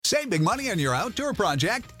Save big money on your outdoor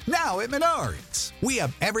project now at Menards. We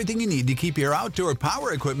have everything you need to keep your outdoor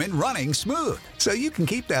power equipment running smooth, so you can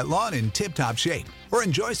keep that lawn in tip-top shape or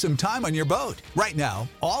enjoy some time on your boat. Right now,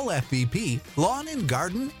 all FVP, lawn and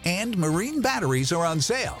garden, and marine batteries are on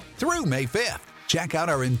sale through May 5th. Check out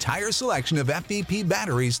our entire selection of FVP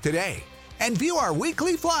batteries today and view our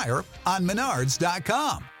weekly flyer on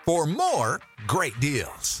Menards.com for more great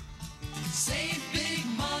deals. Save big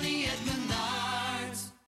money at Menards.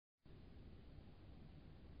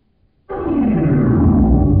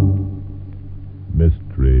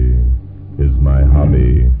 Mystery is my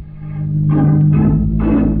hobby.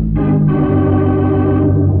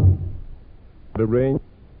 The rain.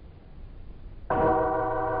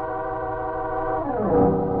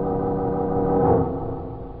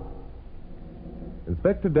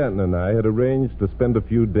 Inspector Danton and I had arranged to spend a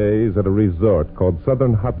few days at a resort called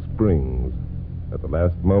Southern Hot Springs. At the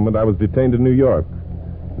last moment, I was detained in New York.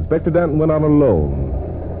 Inspector Danton went on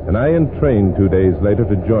alone, and I entrained 2 days later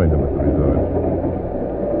to join him at the resort.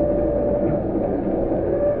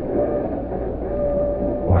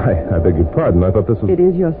 Why, I beg your pardon. I thought this was... It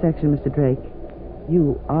is your section, Mr. Drake.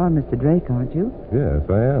 You are Mr. Drake, aren't you? Yes,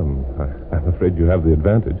 I am. I'm afraid you have the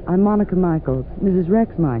advantage. I'm Monica Michaels, Mrs.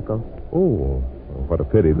 Rex Michaels. Oh, what a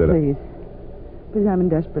pity that... Please. Please, I'm in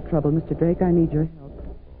desperate trouble, Mr. Drake. I need your help.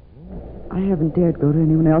 I haven't dared go to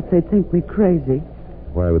anyone else. They'd think me crazy.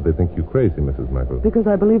 Why would they think you crazy, Mrs. Michaels? Because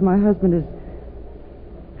I believe my husband is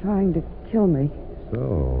trying to kill me.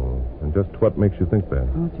 So, and just what makes you think that?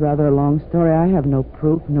 Oh, it's rather a long story. I have no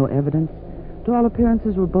proof, no evidence. To all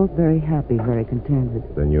appearances, we're both very happy, very contented.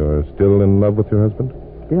 Then you're still in love with your husband?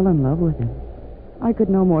 Still in love with him. I could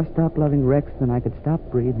no more stop loving Rex than I could stop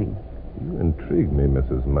breathing. You intrigue me,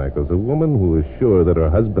 Mrs. Michaels. A woman who is sure that her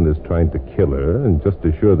husband is trying to kill her and just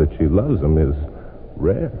as sure that she loves him is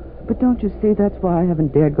rare. But don't you see, that's why I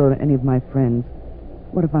haven't dared go to any of my friends.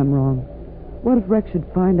 What if I'm wrong? What if Rex should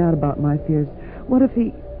find out about my fears? What if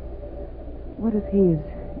he is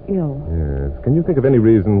ill? Yes. Can you think of any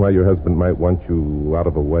reason why your husband might want you out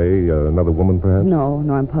of the way? Another woman, perhaps? No,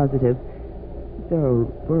 I'm positive. If there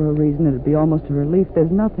were a reason, it'd be almost a relief.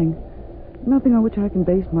 There's nothing on which I can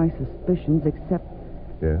base my suspicions except...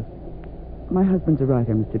 Yes? My husband's a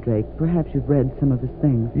writer, Mr. Drake. Perhaps you've read some of his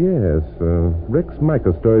things. Yes. Rex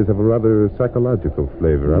Michaels' stories have a rather psychological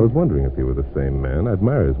flavor. I was wondering if he were the same man. I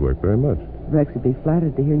admire his work very much. Rex would be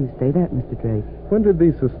flattered to hear you say that, Mr. Drake. When did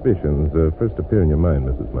these suspicions first appear in your mind,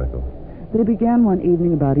 Mrs. Michaels? They began one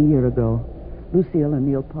evening about a year ago. Lucille and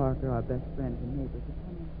Neil Parker, our best friends and neighbors, had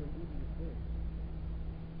come in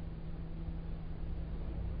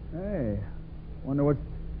for an evening. Hey, wonder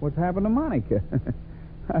what's happened to Monica.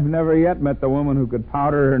 I've never yet met the woman who could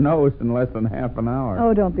powder her nose in less than half an hour.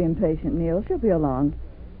 Oh, don't be impatient, Neil. She'll be along.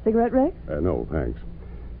 Cigarette, Rex? No, thanks.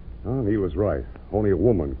 He was right. Only a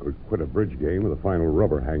woman could quit a bridge game with a final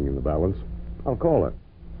rubber hanging in the balance. I'll call her.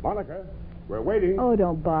 Monica, we're waiting. Oh,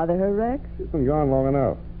 don't bother her, Rex. She's been gone long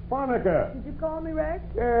enough. Monica! Did you call me, Rex?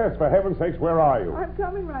 Yes, for heaven's sakes, where are you? I'm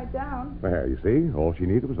coming right down. There, you see? All she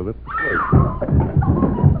needed was a little...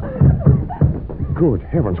 Good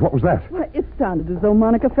heavens, what was that? Why, it sounded as though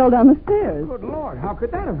Monica fell down the stairs. Good Lord, how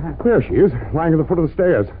could that have happened? There she is, lying at the foot of the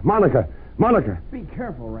stairs. Monica! Monica! Be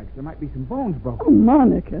careful, Rex. There might be some bones broken. Oh,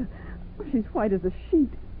 Monica. She's white as a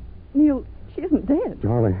sheet. Neil, she isn't dead.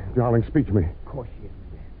 Darling, speak to me. Of course she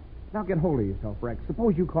isn't dead. Now get hold of yourself, Rex.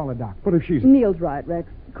 Suppose you call a doctor. But if she's... Neil's right, Rex.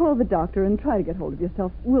 Call the doctor and try to get hold of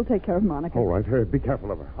yourself. We'll take care of Monica. All right, be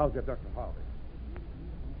careful of her. I'll get Dr. Harvey.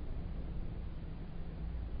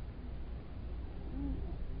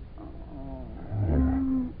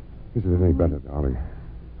 Is it any better, darling?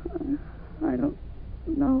 I don't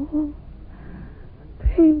know.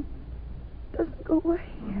 Pain doesn't go away.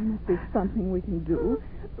 There must be something we can do.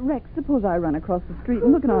 Rex, suppose I run across the street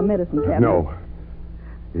and look in our medicine cabinet. No.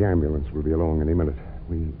 The ambulance will be along any minute.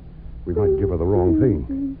 We might give her the wrong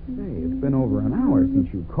thing. Say, it's been over an hour since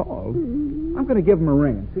you called. I'm going to give him a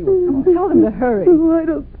ring and see what's going on. Tell them to hurry. Why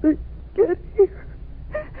don't they get here?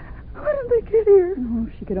 Why don't they get here? Oh,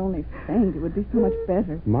 if she could only faint, it would be so much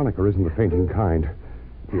better. Monica isn't the fainting kind.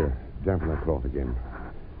 Here, dampen that cloth again.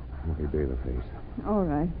 Let me bathe her face. All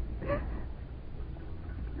right.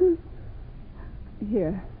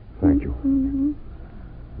 Here. Thank you.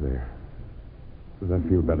 There. Does that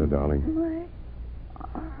feel better, darling? My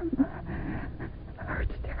arm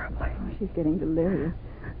hurts terribly. Oh, she's getting delirious.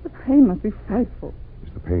 The pain must be frightful.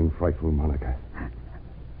 Is the pain frightful, Monica?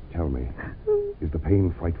 Tell me, is the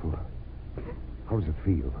pain frightful? How does it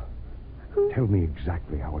feel? Tell me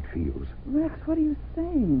exactly how it feels. Rex, what are you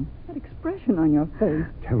saying? That expression on your face.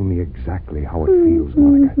 Tell me exactly how it feels,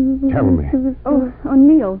 Monica. Tell me. Oh,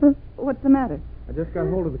 Neil, what's the matter? I just got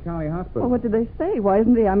hold of the county hospital. Well, what did they say? Why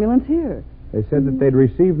isn't the ambulance here? They said that they'd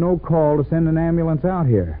received no call to send an ambulance out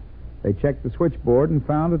here. They checked the switchboard and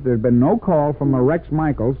found that there'd been no call from a Rex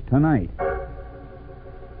Michaels tonight.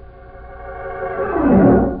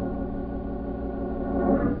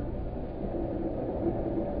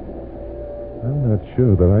 I'm not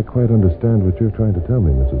sure that I quite understand what you're trying to tell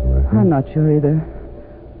me, Mrs. Murphy. I'm not sure either.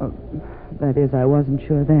 That is, I wasn't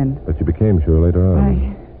sure then. But you became sure later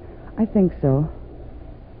on. I think so.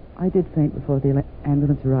 I did faint before the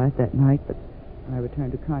ambulance arrived that night, but when I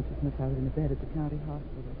returned to consciousness, I was in a bed at the county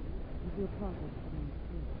hospital. Lucille Parker was coming to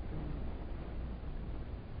see.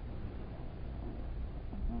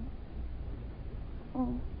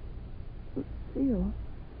 Oh, Lucille,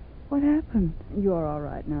 what happened? You're all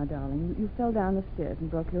right now, darling. You fell down the stairs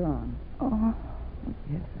and broke your arm. Oh,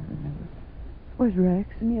 yes, I remember. Where's Rex?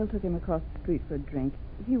 Neil took him across the street for a drink.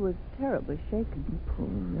 He was terribly shaken. Poor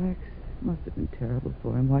Rex. Must have been terrible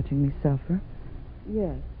for him watching me suffer.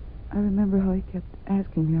 Yes. I remember how he kept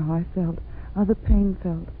asking me how I felt, how the pain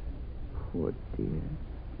felt. Poor dear.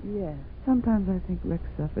 Yes. Sometimes I think Rex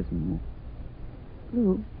suffers more.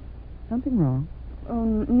 Lou, something wrong? Oh,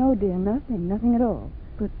 no, dear, nothing. Nothing at all.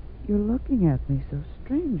 But you're looking at me so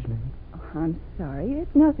strangely. Oh, I'm sorry.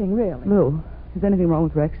 It's nothing, really. Lou, is anything wrong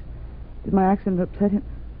with Rex? Did my accident upset him?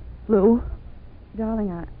 Lou?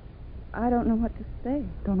 Darling, I don't know what to say.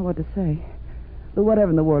 Don't know what to say. Lou, whatever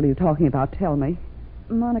in the world are you talking about? Tell me.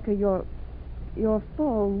 Monica, your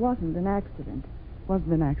fall wasn't an accident.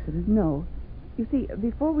 Wasn't an accident? No. You see,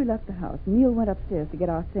 before we left the house, Neil went upstairs to get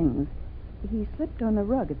our things. He slipped on the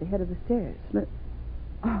rug at the head of the stairs.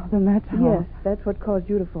 Oh, then that's how... Yes, that's what caused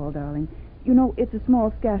you to fall, darling. You know, it's a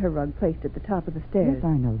small scatter rug placed at the top of the stairs. Yes,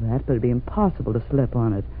 I know that, but it'd be impossible to slip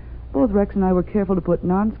on it. Both Rex and I were careful to put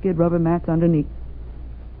non-skid rubber mats underneath.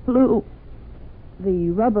 Lou. The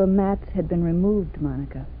rubber mats had been removed,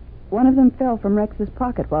 Monica. One of them fell from Rex's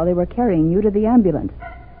pocket while they were carrying you to the ambulance.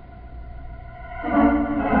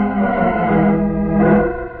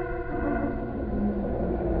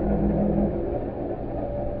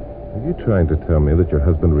 Are you trying to tell me that your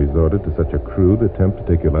husband resorted to such a crude attempt to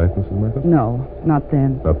take your life, Mrs. Michaels? No, not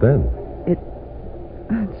then. Not then.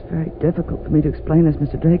 It's very difficult for me to explain this,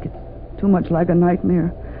 Mr. Drake. It's too much like a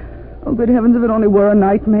nightmare. Oh, good heavens, if it only were a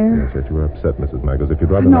nightmare. Yes, you were upset, Mrs. Michaels. If you'd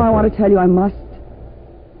rather No, not... I want to tell you I must.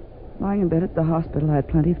 Lying in bed at the hospital, I had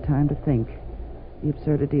plenty of time to think. The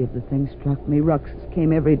absurdity of the thing struck me. Rux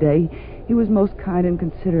came every day. He was most kind and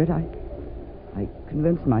considerate. I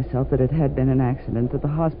convinced myself that it had been an accident, that the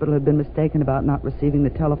hospital had been mistaken about not receiving the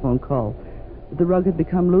telephone call. The rug had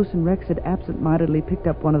become loose, and Rex had absent-mindedly picked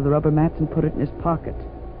up one of the rubber mats and put it in his pocket.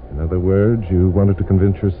 In other words, you wanted to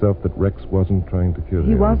convince yourself that Rex wasn't trying to kill you.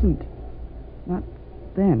 He wasn't. Not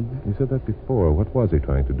then. You said that before. What was he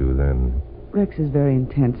trying to do then? Rex is very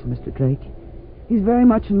intense, Mr. Drake. He's very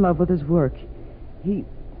much in love with his work. He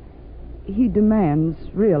demands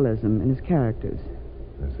realism in his characters.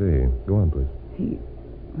 I see. Go on, please.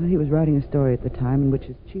 He was writing a story at the time in which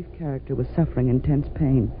his chief character was suffering intense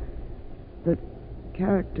pain. The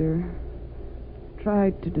character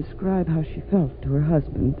tried to describe how she felt to her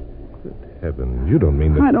husband. Good heavens. You don't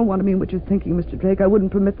mean that... I don't want to mean what you're thinking, Mr. Drake. I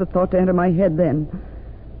wouldn't permit the thought to enter my head then.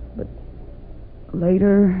 But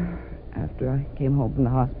later, after I came home from the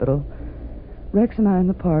hospital, Rex and I and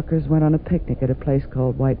the Parkers went on a picnic at a place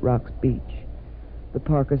called White Rocks Beach. The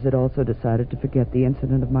Parkers had also decided to forget the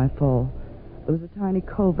incident of my fall. There was a tiny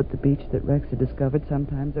cove at the beach that Rex had discovered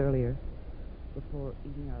sometimes earlier. Before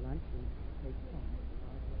eating our lunch, we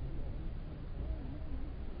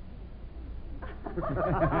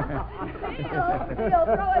Neil,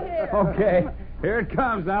 throw it here. Okay, here it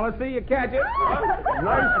comes. Now, let's see you catch it.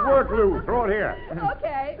 Nice work, Lou. Throw it here.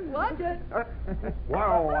 Okay, watch it.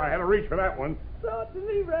 Wow, I had to reach for that one. Throw it to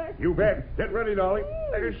me, Rex. You bet. Get ready, darling.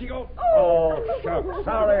 There she goes. Oh, shucks.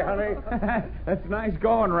 Sorry, honey. That's nice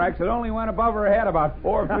going, Rex. It only went above her head about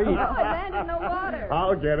 4 feet. Oh, it landed in the water.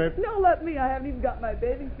 I'll get it. No, let me. I haven't even got my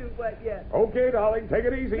bathing suit wet yet. Okay, darling. Take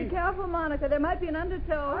it easy. Be careful, Monica. There might be an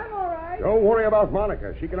undertow. I'm all right. Don't worry about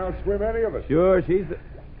Monica. She can outswim any of us. Sure, she's the...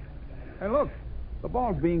 Hey, look. The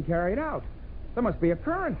ball's being carried out. There must be a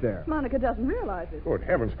current there. Monica doesn't realize it. Good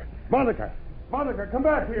heavens. Monica, come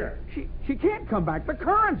back here. She can't come back. The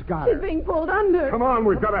current's got her. She's being pulled under. Come on,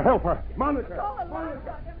 we've got to help her. Monica. Call a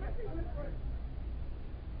Monica.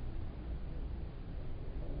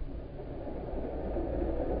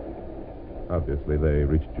 Obviously, they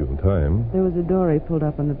reached you in time. There was a dory pulled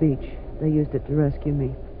up on the beach. They used it to rescue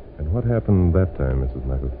me. And what happened that time, Mrs.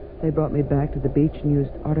 Michaels? They brought me back to the beach and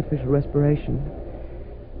used artificial respiration.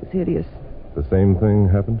 It was hideous. The same thing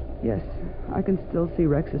happened? Yes, I can still see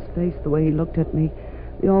Rex's face, the way he looked at me,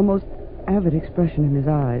 the almost avid expression in his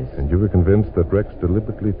eyes. And you were convinced that Rex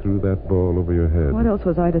deliberately threw that ball over your head? What else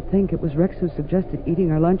was I to think? It was Rex who suggested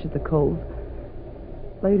eating our lunch at the Cove.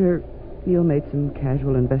 Later, Neil made some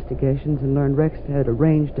casual investigations and learned Rex had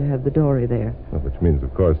arranged to have the dory there. Well, which means,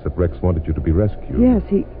 of course, that Rex wanted you to be rescued. Yes,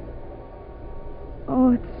 he...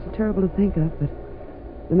 Oh, it's terrible to think of, but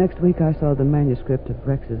the next week I saw the manuscript of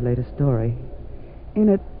Rex's latest story. In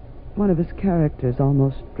it, one of his characters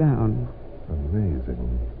almost drowned.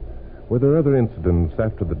 Amazing. Were there other incidents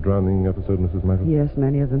after the drowning episode, Mrs. Michaels? Yes,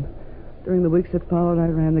 many of them. During the weeks that followed, I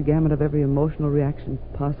ran the gamut of every emotional reaction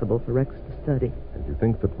possible for Rex to study. And you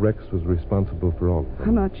think that Rex was responsible for all of them?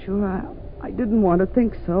 I'm not sure. I didn't want to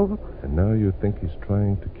think so. And now you think he's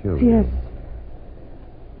trying to kill you? Yes.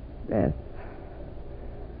 Death.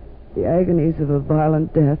 The agonies of a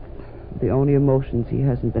violent death, the only emotions he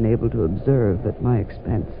hasn't been able to observe at my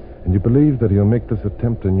expense. And you believe that he'll make this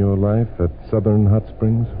attempt in your life at Southern Hot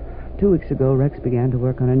Springs? 2 weeks ago, Rex began to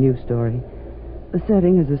work on a new story. The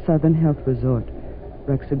setting is a Southern health resort.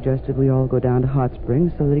 Rex suggested we all go down to Hot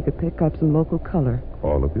Springs so that he could pick up some local color.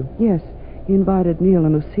 All of you? Yes. He invited Neil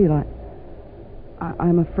and Lucille.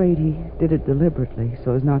 I'm afraid he did it deliberately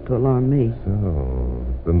so as not to alarm me. So,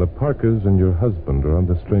 then the Parkers and your husband are on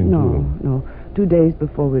this train, No. 2 days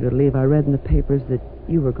before we were to leave, I read in the papers that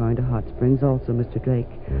you were going to Hot Springs also, Mr. Drake.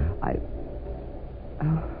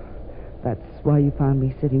 Yeah. That's why you found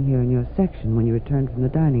me sitting here in your section when you returned from the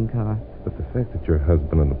dining car. But the fact that your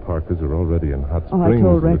husband and the Parkers are already in Hot Springs... Oh, I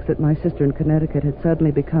told Rex that my sister in Connecticut had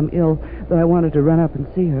suddenly become ill, that I wanted to run up and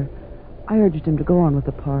see her. I urged him to go on with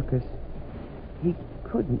the Parkers. He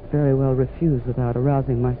couldn't very well refuse without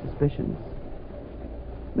arousing my suspicions.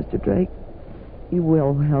 Mr. Drake, you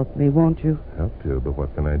will help me, won't you? Help you? But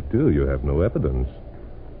what can I do? You have no evidence.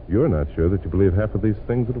 You're not sure that you believe half of these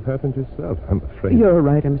things that have happened yourself, I'm afraid. You're a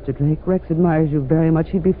writer, Mr. Drake. Rex admires you very much.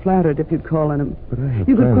 He'd be flattered if you'd call on him. But I have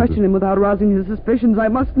You could plans question him without arousing his suspicions. I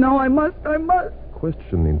must know. I must.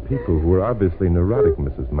 Questioning people who are obviously neurotic,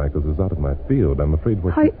 Mrs. Michaels, is out of my field. I'm afraid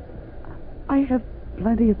what I have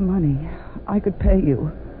plenty of money. I could pay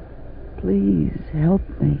you. Please, help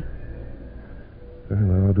me. Very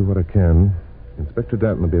well, I'll do what I can. Inspector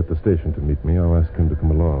Danton will be at the station to meet me. I'll ask him to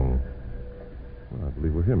come along. Well, I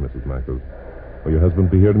believe we're here, Mrs. Michaels. Will your husband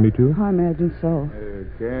be here to meet you? I imagine so.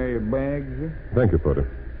 Carry your bags, sir? Thank you, Porter.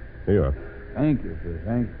 Here you are. Thank you, sir.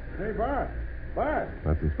 Thank you. Hey, Bart. Bart.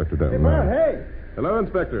 That's Inspector Danton. Hey. Hello,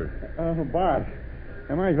 Inspector. Bart.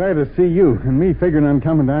 Am I glad to see you, and me figuring on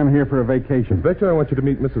coming down here for a vacation. Inspector, I want you to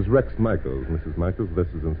meet Mrs. Rex Michaels. Mrs. Michaels, this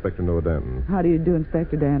is Inspector Noah Danton. How do you do,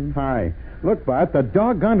 Inspector Dan? Hi. Look, Bart, the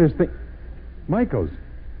doggonest thing... Michaels.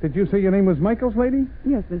 Did you say your name was Michaels, lady?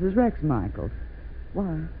 Yes, Mrs. Rex Michaels.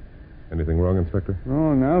 Why? Anything wrong, Inspector?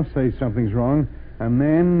 Oh, now say something's wrong. A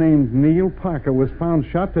man named Neil Parker was found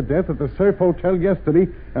shot to death at the Surf Hotel yesterday,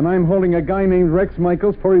 and I'm holding a guy named Rex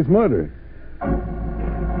Michaels for his murder.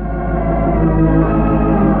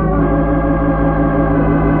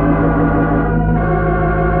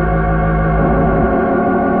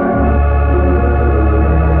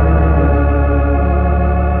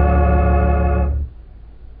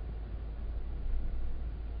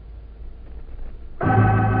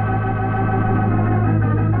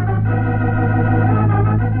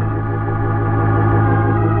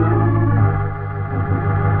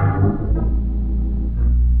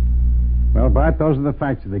 Bart, those are the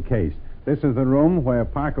facts of the case. This is the room where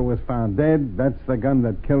Parker was found dead. That's the gun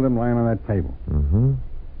that killed him lying on that table. Mm-hmm.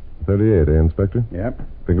 38, eh, Inspector? Yep.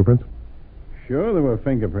 Fingerprints? Sure, there were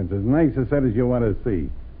fingerprints. As nice a set as you want to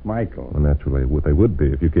see. Michael. Well, naturally, they would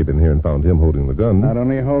be if you came in here and found him holding the gun. Not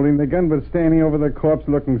only holding the gun, but standing over the corpse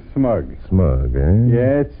looking smug. Smug, eh?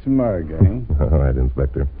 Yes, smug, eh? All right,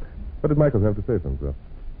 Inspector. What did Michaels have to say for himself?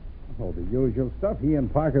 Oh, the usual stuff. He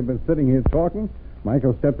and Parker have been sitting here talking.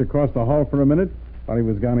 Michael stepped across the hall for a minute. While he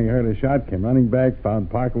was gone, he heard a shot, came running back,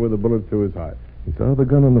 found Parker with a bullet through his heart. He saw the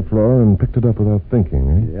gun on the floor and picked it up without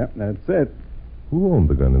thinking, eh? Yep, that's it. Who owned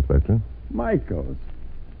the gun, Inspector? Michaels.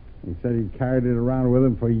 He said he carried it around with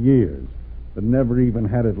him for years, but never even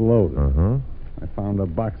had it loaded. Uh-huh. I found a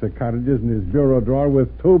box of cartridges in his bureau drawer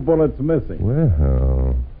with 2 bullets missing.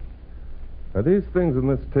 Well, are these things on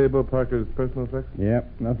this table Parker's personal effects? Yep,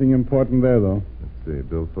 nothing important there, though. Let's see,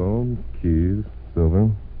 billfold, keys,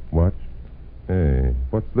 silver, watch. Hey,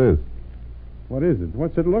 what's this? What is it?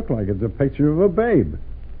 What's it look like? It's a picture of a babe.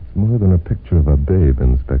 It's more than a picture of a babe,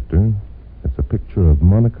 Inspector. It's a picture of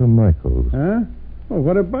Monica Michaels. Huh? Well,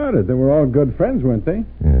 what about it? They were all good friends, weren't they?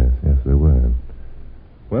 Yes. there were.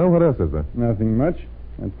 Well, what else is there? Nothing much.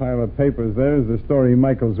 That pile of papers there is the story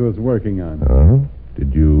Michaels was working on. Oh?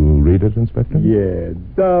 Did you read it, Inspector? Yeah,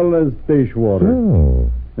 dull as dishwater.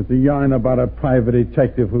 Oh. It's a yarn about a private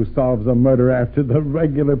detective who solves a murder after the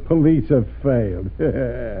regular police have failed.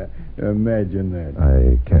 Imagine that.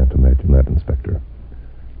 I can't imagine that, Inspector.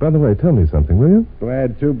 By the way, tell me something, will you?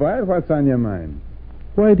 Glad to, Bart. What's on your mind?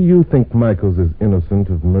 Why do you think Michaels is innocent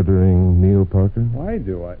of murdering Neil Parker? Why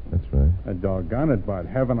do I? That's right. Doggone it, Bart.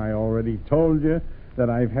 Haven't I already told you that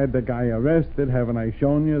I've had the guy arrested? Haven't I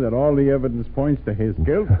shown you that all the evidence points to his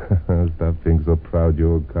guilt? Stop being so proud,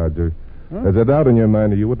 you old codger. Huh? There's a doubt in your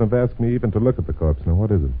mind, or you wouldn't have asked me even to look at the corpse. Now,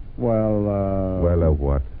 what is it? Well,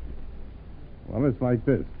 What? Well, it's like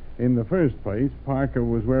this. In the first place, Parker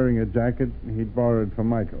was wearing a jacket he'd borrowed from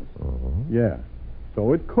Michaels. Oh. Yeah.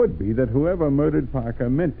 So it could be that whoever murdered Parker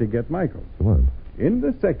meant to get Michaels. What? In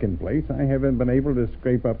the second place, I haven't been able to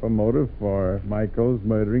scrape up a motive for Michaels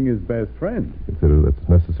murdering his best friend. Consider it's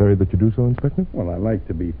necessary that you do so, Inspector? Well, I like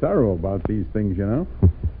to be thorough about these things, you know.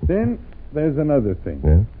 Then there's another thing.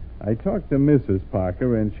 Yeah? I talked to Mrs.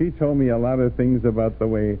 Parker, and she told me a lot of things about the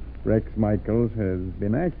way Rex Michaels has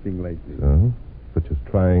been acting lately. So? Such as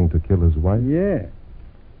trying to kill his wife? Yeah.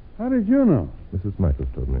 How did you know? Mrs. Michaels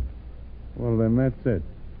told me. Well, then that's it.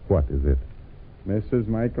 What is it? Mrs.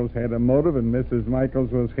 Michaels had a motive, and Mrs.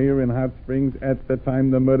 Michaels was here in Hot Springs at the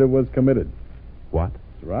time the murder was committed. What?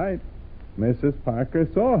 That's right. Mrs. Parker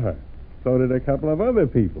saw her. So did a couple of other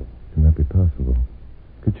people. Can that be possible?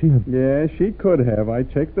 Could she have... Yeah, she could have. I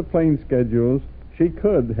checked the plane schedules. She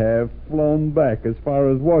could have flown back as far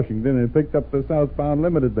as Washington and picked up the southbound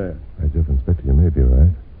limited there. By Jove, Inspector, you may be right.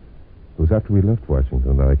 It was after we left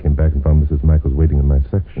Washington that I came back and found Mrs. Michaels waiting in my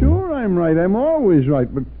section. Sure, I'm right. I'm always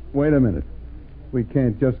right. But wait a minute. We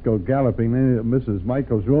can't just go galloping into Mrs.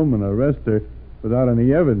 Michaels' room and arrest her without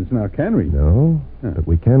any evidence now, can we? No, Huh. but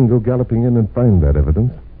we can go galloping in and find that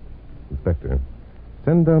evidence. Inspector,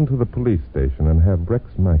 send down to the police station and have Rex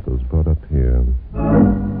Michaels brought up here.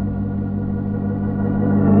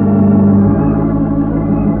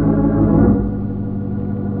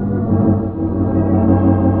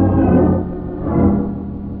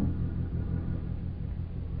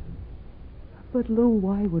 But, Lou,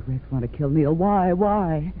 why would Rex want to kill Neil?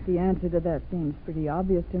 Why? The answer to that seems pretty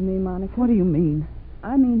obvious to me, Monica. What do you mean?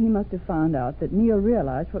 I mean, he must have found out that Neil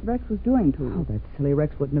realized what Rex was doing to Oh, you. that silly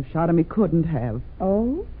Rex wouldn't have shot him. He couldn't have.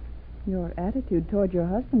 Oh? Your attitude toward your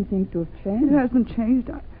husband seems to have It changed. hasn't changed.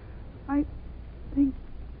 I think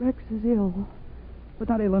Rex is ill, but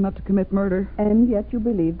not ill enough to commit murder. And yet you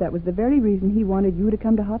believe that was the very reason he wanted you to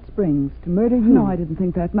come to Hot Springs, to murder you. No, I didn't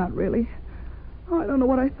think that. Not really. Oh, I don't know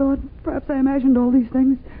what I thought. Perhaps I imagined all these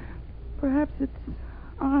things. Perhaps it's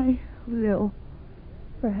I who's ill.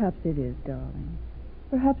 Perhaps it is, darling.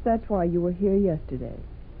 Perhaps that's why you were here yesterday.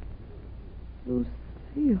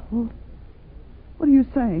 Lucille. What are you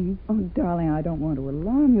saying? Oh, darling, I don't want to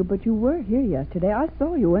alarm you, but you were here yesterday. I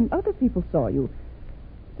saw you, and other people saw you.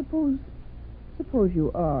 Suppose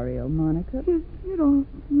you are ill, Monica. You don't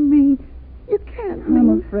mean... You can't I'm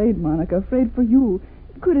mean... afraid, Monica, afraid for you.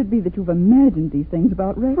 Could it be that you've imagined these things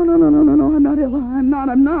about Rex? Oh, no. I'm not ill. I'm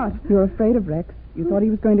not. You're afraid of Rex. You thought he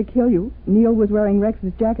was going to kill you. Neil was wearing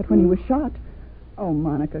Rex's jacket when he was shot. Oh,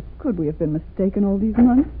 Monica, could we have been mistaken all these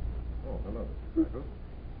months? Oh, hello, Mrs. Michaels.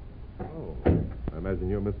 Oh, I imagine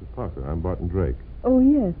you're Mrs. Parker. I'm Barton Drake. Oh,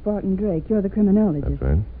 yes, Barton Drake. You're the criminologist. That's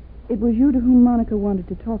right. It was you to whom Monica wanted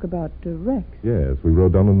to talk about Rex. Yes, we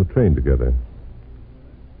rode down on the train together.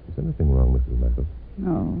 Is anything wrong, Mrs. Michaels?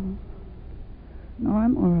 No,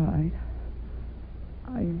 I'm all right.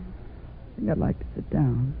 I think I'd like to sit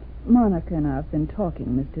down. Monica and I have been talking,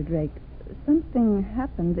 Mr. Drake. Something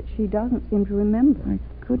happened that she doesn't seem to remember. I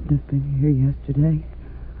couldn't have been here yesterday.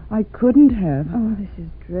 I couldn't have. Oh, this is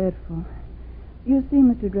dreadful. You see,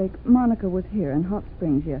 Mr. Drake, Monica was here in Hot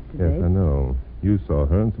Springs yesterday. Yes, I know. You saw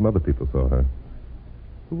her and some other people saw her.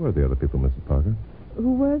 Who were the other people, Mrs. Parker?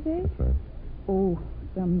 Who were they? That's right. Oh,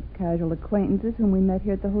 some casual acquaintances whom we met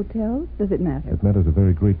here at the hotel. Does it matter? It matters a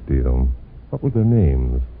very great deal. What were their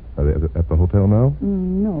names? Are they at the hotel now?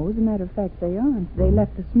 No, as a matter of fact, they aren't. They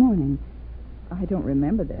left this morning. I don't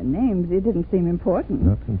remember their names. It didn't seem important.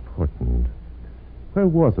 Not important. Where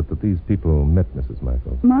was it that these people met Mrs.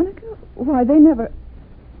 Michaels? Monica? Why, they never...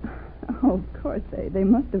 Oh, of course, they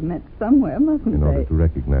must have met somewhere, mustn't In order they? to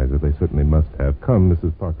recognize her, they certainly must have. Come,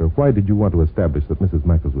 Mrs. Parker, why did you want to establish that Mrs.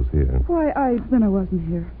 Michaels was here? Why, then I wasn't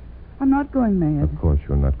here. I'm not going mad. Of course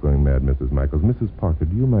you're not going mad, Mrs. Michaels. Mrs. Parker,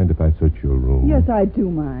 do you mind if I search your room? Yes, I do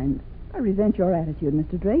mind. I resent your attitude,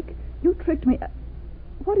 Mr. Drake. You tricked me.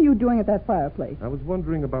 What are you doing at that fireplace? I was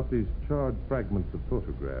wondering about these charred fragments of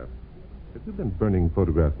photographs. Have you been burning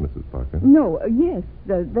photographs, Mrs. Parker? No, yes.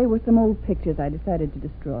 They were some old pictures I decided to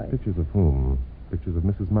destroy. Pictures of whom? Pictures of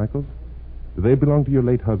Mrs. Michaels? Do they belong to your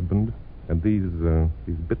late husband? And these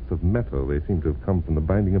bits of metal, they seem to have come from the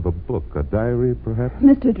binding of a book, a diary, perhaps?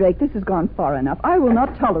 Mr. Drake, this has gone far enough. I will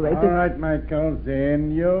not tolerate All this. right, Michaels,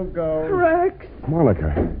 in you go. Rex.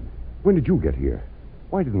 Monica, when did you get here?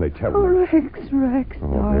 Why didn't they tell Oh, me? Rex,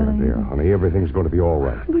 Oh, darling. there, honey. Everything's going to be all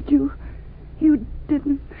right. But you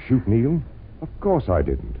didn't. Shoot Neil? Of course I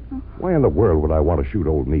didn't. Why in the world would I want to shoot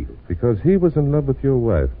old Neil? Because he was in love with your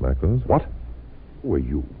wife, Michaels. What? Who are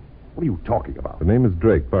you? What are you talking about? The name is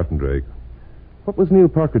Drake, Barton Drake. What was Neil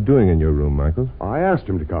Parker doing in your room, Michaels? I asked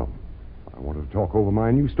him to come. I wanted to talk over my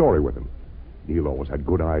new story with him. Neil always had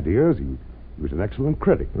good ideas. He was an excellent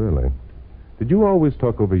critic. Really? Did you always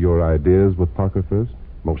talk over your ideas with Parker first?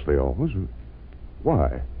 Mostly always.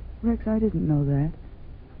 Why? Rex, I didn't know that.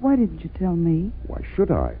 Why didn't you tell me? Why should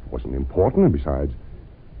I? It wasn't important, and besides,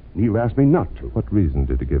 Neil asked me not to. What reason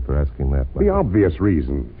did he give for asking that, The Michaels? obvious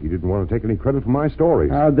reason. He didn't want to take any credit for my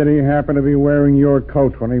stories. How did he happen to be wearing your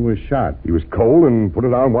coat when he was shot? He was cold and put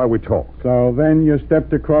it on while we talked. So then you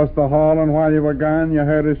stepped across the hall, and while you were gone, you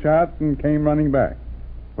heard a shot and came running back.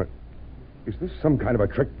 What? Is this some kind of a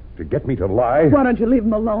trick to get me to lie? Why don't you leave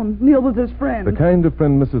him alone? Neil was his friend. The kind of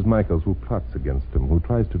friend, Mrs. Michaels, who plots against him, who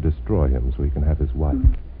tries to destroy him so he can have his wife.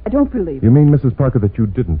 I don't believe You mean, Mrs. Parker, that you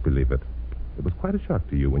didn't believe it? It was quite a shock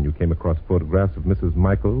to you when you came across photographs of Mrs.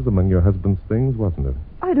 Michaels among your husband's things, wasn't it?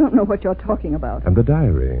 I don't know what you're talking about. And the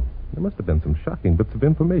diary. There must have been some shocking bits of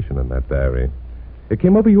information in that diary. It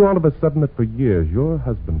came over you all of a sudden that for years your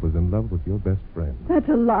husband was in love with your best friend. That's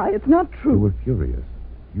a lie. It's not You true. were furious.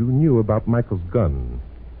 You knew about Michael's gun,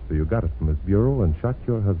 so you got it from his bureau and shot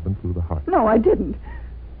your husband through the heart. No, I didn't.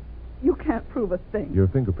 You can't prove a thing. Your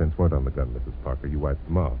fingerprints weren't on the gun, Mrs. Parker. You wiped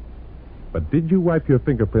them off. But did you wipe your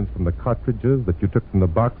fingerprints from the cartridges that you took from the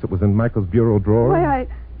box that was in Michael's bureau drawer? Why,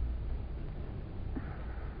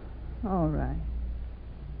 All right.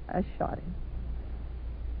 I shot him.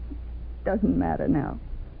 Doesn't matter now.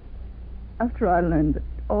 After I learned that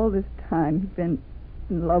all this time he'd been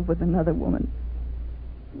in love with another woman,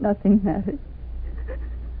 nothing mattered.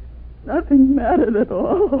 Nothing mattered at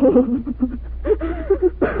all.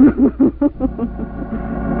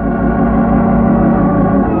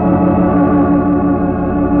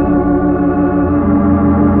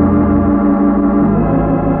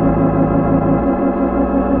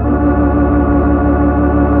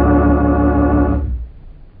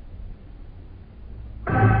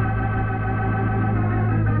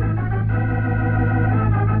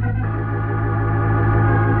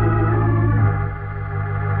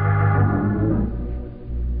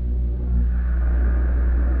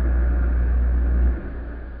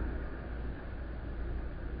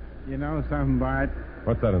 You know something, Bart?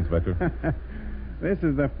 What's that, Inspector? This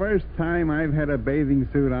is the first time I've had a bathing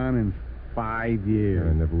suit on in 5 years.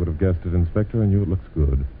 I never would have guessed it, Inspector. I knew it looks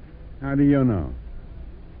good. How do you know?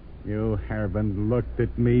 You haven't looked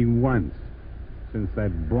at me once since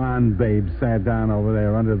that blonde babe sat down over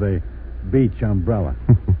there under the beach umbrella.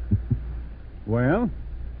 Well,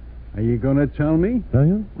 are you going to tell me? Are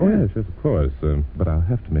you? Oh, Yeah. yes, of course. But I'll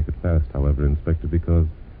have to make it fast, however, Inspector, because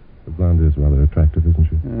the blonde is rather attractive, isn't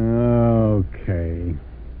she? Okay.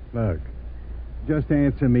 Look, just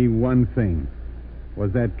answer me one thing.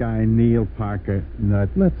 Was that guy Neil Parker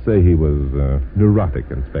nuts? Let's say he was neurotic,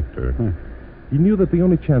 Inspector. Huh. He knew that the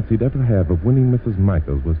only chance he'd ever have of winning Mrs.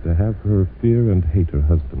 Michaels was to have her fear and hate her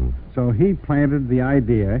husband. So he planted the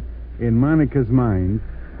idea in Monica's mind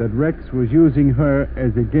that Rex was using her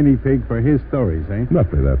as a guinea pig for his stories, eh?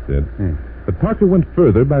 Roughly, that's it. Yeah. But Parker went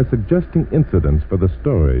further by suggesting incidents for the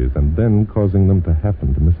stories and then causing them to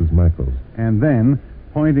happen to Mrs. Michaels. And then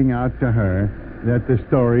pointing out to her that the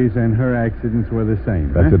stories and her accidents were the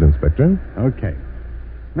same. That's huh? it, Inspector. Okay.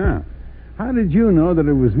 Now, how did you know that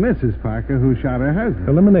it was Mrs. Parker who shot her husband?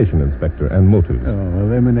 Elimination, Inspector, and motives. Oh,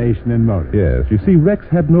 elimination and motive. Yes, you see, Rex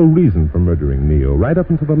had no reason for murdering Neil. Right up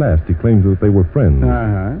until the last, he claimed that they were friends.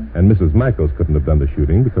 Uh-huh. And Mrs. Michaels couldn't have done the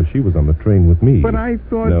shooting because she was on the train with me. But I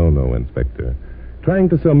thought... No, Inspector. Trying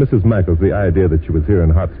to sell Mrs. Michaels the idea that she was here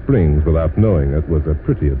in Hot Springs without knowing it was a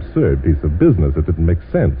pretty absurd piece of business. It didn't make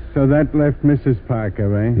sense. So that left Mrs. Parker,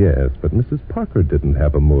 eh? Yes, but Mrs. Parker didn't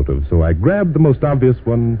have a motive, so I grabbed the most obvious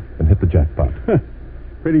one and hit the jackpot.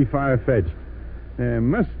 Pretty far-fetched.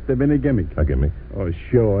 Must have been a gimmick. A gimmick. Oh,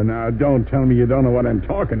 sure. Now, don't tell me you don't know what I'm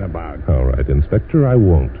talking about. All right, Inspector, I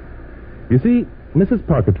won't. You see, Mrs.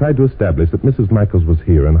 Parker tried to establish that Mrs. Michaels was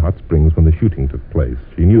here in Hot Springs when the shooting took place.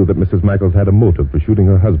 She knew that Mrs. Michaels had a motive for shooting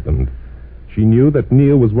her husband. She knew that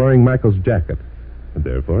Neil was wearing Michael's jacket, and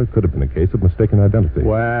therefore it could have been a case of mistaken identity.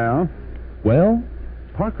 Well, Well,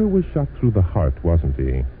 Parker was shot through the heart, wasn't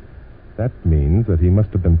he? That means that he must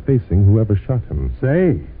have been facing whoever shot him.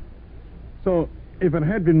 Say. So, if it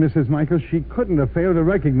had been Mrs. Michaels, she couldn't have failed to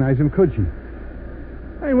recognize him, could she?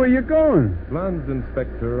 Hey, where you going? Blondes,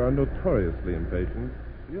 Inspector, are notoriously impatient.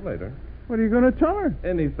 See you later. What are you going to tell her?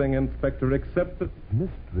 Anything, Inspector, except that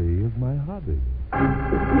mystery is my hobby.